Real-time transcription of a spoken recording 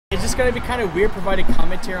gonna be kind of weird providing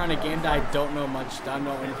commentary on a game that I don't know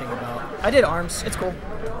anything about. I did ARMS. It's cool.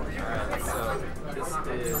 So this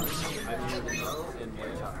is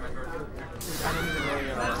I don't even know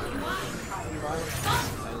your I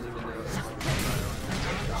don't even know.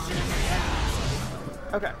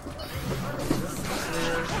 Okay.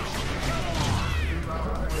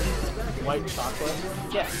 White chocolate.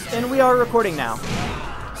 Yes, and we are recording now.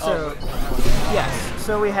 So, yes.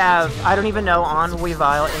 So we have I Don't Even Know on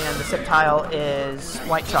Weavile, and the subtitle is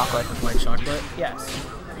White Chocolate. White chocolate? Yes.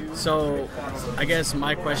 So, I guess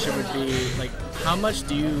my question would be, like, how much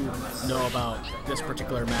do you know about this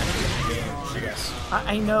particular match in the game, I guess?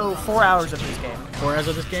 I know 4 hours of this game. 4 hours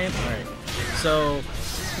of this game? Alright. So,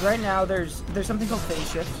 right now there's something called phase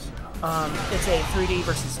shift. It's a 3D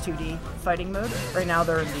versus 2D fighting mode. Right now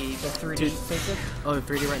they're in the 3D phase shift. Oh, the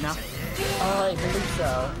 3D right now? I believe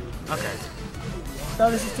so. Okay. Oh,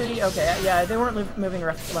 this is 2D? Okay, yeah, they weren't moving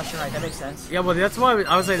left and right. That makes sense. Yeah, well, that's why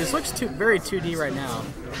I was like, this looks very 2D right now.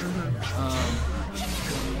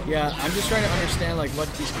 Yeah, I'm just trying to understand, like, what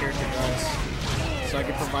each character does, so I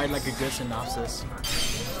can provide, like, a good synopsis.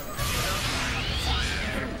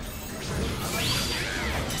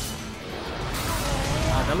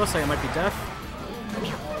 That looks like it might be death.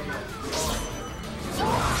 Yeah,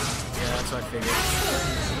 that's what I figured.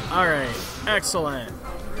 Alright, excellent.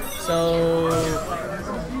 So...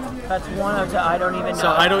 that's one of the I Don't Even Know. So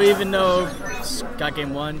I Don't Even Know got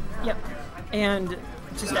game 1. Yep. And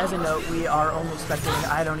just as a note, we are only spectating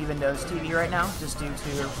I Don't Even Know's TV right now, just due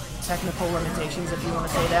to technical limitations, if you want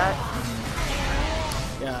to say that.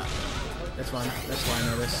 Yeah, that's fine. That's why I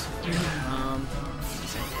know this.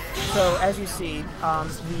 So as you see,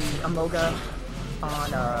 the Amoga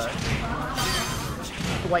on the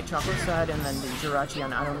White Chocolate side, and then the Jirachi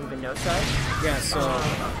on I Don't Even Know side. Yeah. So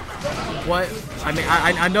what? I mean,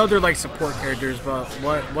 I know they're like support characters, but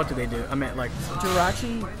what do they do? I mean, like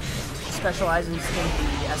Jirachi specializes in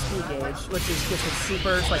the SP gauge, which is just with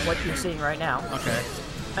supers, like what you're seeing right now. Okay.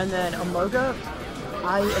 And then Amoga,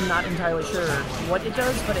 I am not entirely sure what it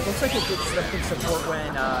does, but it looks like it gets support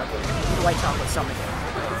when White Chocolate summons it.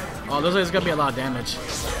 Oh, looks like it's gonna be a lot of damage.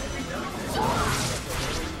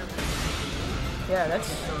 Yeah, that's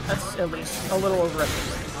at least a little over a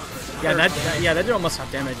Yeah, that did almost have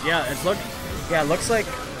damage. Yeah, it looks like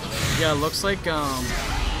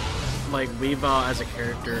Weavile as a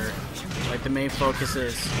character, like the main focus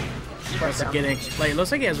is getting, like, it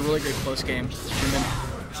looks like he has a really good close game, and then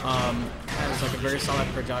has like a very solid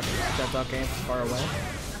projectile game far away.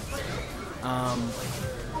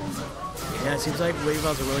 Yeah, it seems like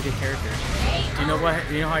Weavile's a really good character. Do you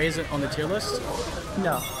know how he is on the tier list?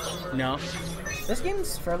 No. No? This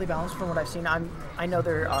game's fairly balanced from what I've seen. I know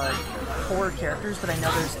there are 4 characters, but I know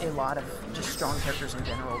there's a lot of just strong characters in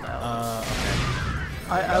general, though.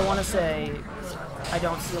 Okay. I want to say I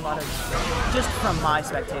don't see a lot of, just from my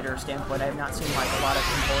spectator standpoint, I have not seen like a lot of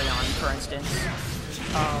Empoleon, for instance.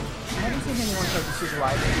 I haven't seen anyone play the Super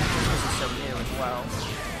Live just because it's so new as well.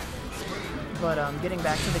 But getting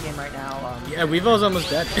back to the game right now. Yeah, Weavile's almost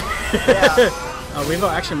dead. Yeah.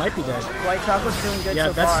 Weavile actually might be dead. White Chocolate's doing good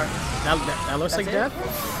so far. That looks like death.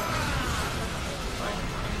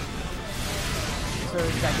 So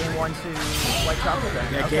is that game 1 to White Chocolate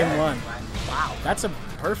then? Yeah, okay. game 1. Wow. That's a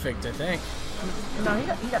perfect, I think. No, he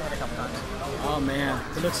got hit a couple times. Oh man,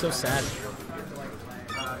 it looks so sad.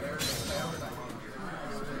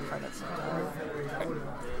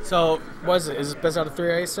 So, what is it? Is it best out of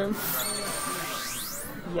 3, I assume?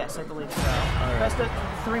 Yes, I believe so. Right. Best of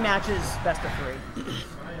 3 matches, best of 3.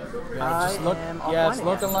 Yeah, it's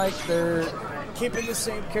looking like they're keeping the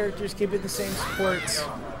same characters, keeping the same supports.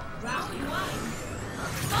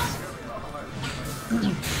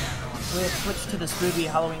 We have switched to the spooky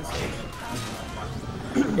Halloween stage.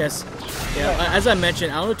 Yes. Yeah, as I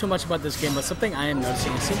mentioned, I don't know too much about this game, but something I am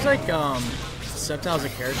noticing, it seems like Sceptile as a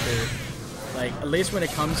character, like, at least when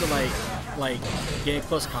it comes to like getting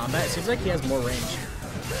close combat, it seems like he has more range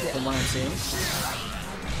from what I'm seeing.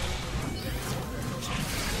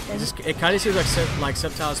 It kind of seems like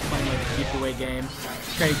Sceptile is playing like a keep away game,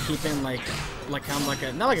 kind of keeping like kind of like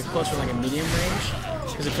a, not like a close, but like a medium range,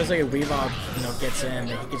 because it feels like a Weavile, gets in,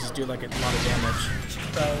 he can just do like a lot of damage.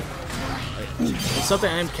 It's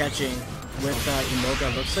something I'm catching with Emoga.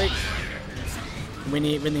 It looks like when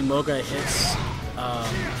the Emoga hits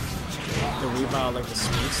the Weavile, like the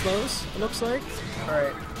speed slows, it looks like.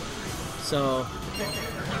 Alright. So,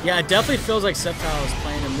 yeah, it definitely feels like Sceptile is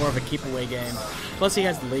playing in more of a keep away game. Plus, he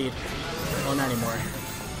has the lead. Oh, not anymore.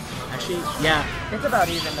 Actually, yeah. It's about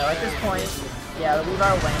even though. At this point, yeah, the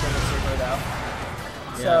Weavile landed the super though.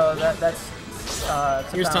 Yeah. So that's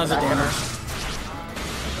here's tons of damage.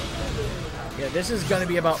 Yeah, this is gonna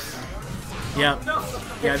be about. Yeah,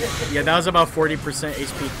 yeah. That was about 40%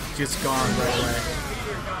 HP just gone right away.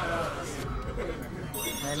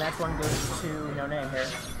 And match one goes to no name here.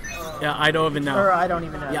 Yeah, I don't even know. Or I don't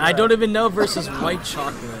even know. Yeah, I don't even know versus white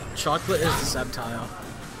chocolate. Chocolate is the Sceptile.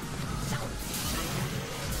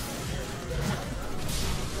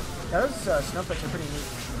 Those snowflakes are pretty neat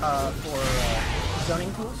for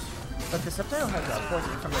zoning tools, but the Sceptile has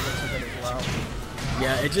poison from the looks of it as well.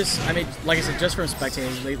 Yeah, it just, I mean, like I said, just from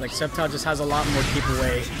spectating, like Sceptile just has a lot more keep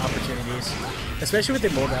away opportunities, especially with the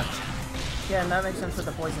Emolga. Yeah, and that makes sense with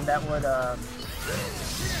the poison. That would,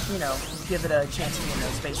 you know, give it a chance to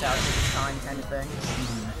space out each time kind of thing.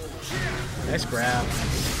 Nice grab.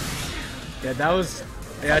 Yeah, that was,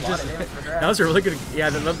 yeah, just, that was a really good, yeah,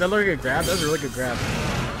 that looked like a grab. That was a really good grab.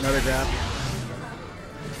 Another grab.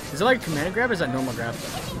 Is it like a commanded grab or is that normal grab?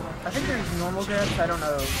 I think there's normal grabs. I don't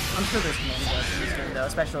know. I'm sure there's commanded grabs in this game though,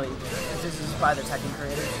 especially if this is by the Tekken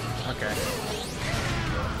creators. Okay.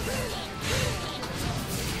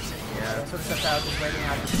 Yeah. So the Sceptile just waiting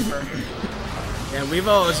out the super. Yeah,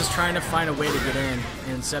 Weevo is just trying to find a way to get in,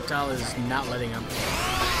 and Sceptile is not letting him.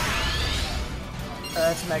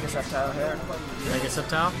 That's Mega Sceptile here. Mega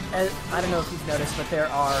Sceptile? I don't know if you've noticed, but there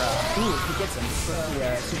are. Ooh, he gets him with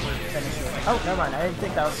the super finisher. Oh, never mind. I didn't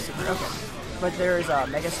think that was a super. Okay. But there is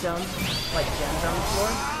Mega Stone, like gems on the floor.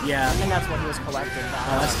 Yeah. And that's what he was collecting.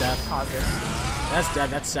 That's dead. That's dead.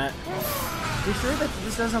 That's set. You sure that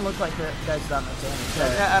this doesn't look like it does that much damage?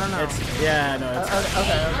 I don't know. Yeah, no.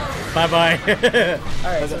 Okay. Bye-bye.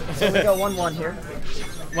 Alright, so we go 1-1 here.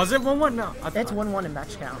 Was it 1-1? No. It's 1-1 in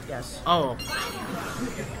match count, yes. Oh.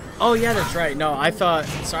 Oh, yeah, that's right. No, I thought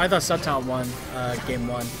Sceptile won game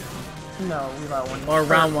 1. No, we got 1. Or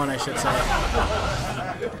round 1, I should say.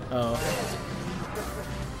 Oh.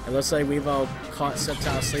 It looks like we've all caught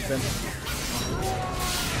Sceptile sleeping.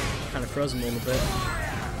 Kind of froze him a little bit.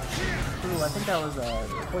 Ooh, I think that was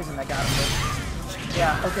poison that got him.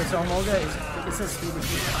 Yeah, okay, so Emolga it says speed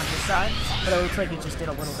reduced on his side, but it looks like it just did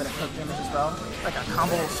a little bit of hook damage as well. Like a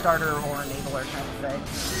combo starter or enabler kind of thing.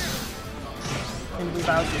 And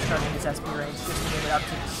Weevo's just starting his SP range just to get it up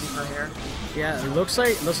to the super here. Yeah, it looks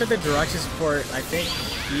like the direction support I think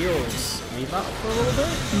heals Weevo for a little bit?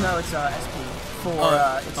 No, it's SP.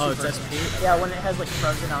 It's SP? Yeah, when it has like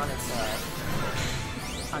frozen on its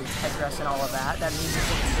headdress and all of that, that means it's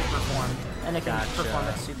in super form, and it can perform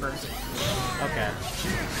its super. Okay.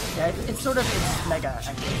 Yeah, it's sort of its mega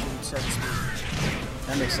animation, so to speak.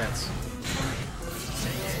 That makes sense.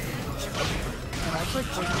 And I like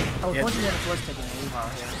Poison damage was taking a Weevo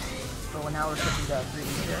here, but now we're switching to 3D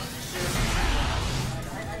here.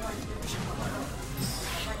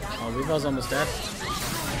 Oh, Weevo's almost dead.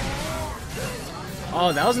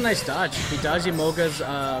 Oh, that was a nice dodge. He dodged Emolga's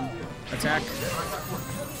attack.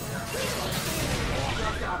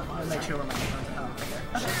 I'll make sure we're not.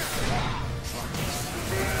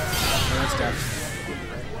 That's dead.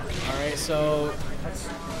 Alright, so. That's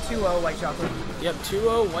 2-0 white chocolate. Yep,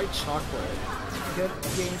 2-0 white chocolate. Good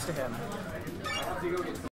games to him.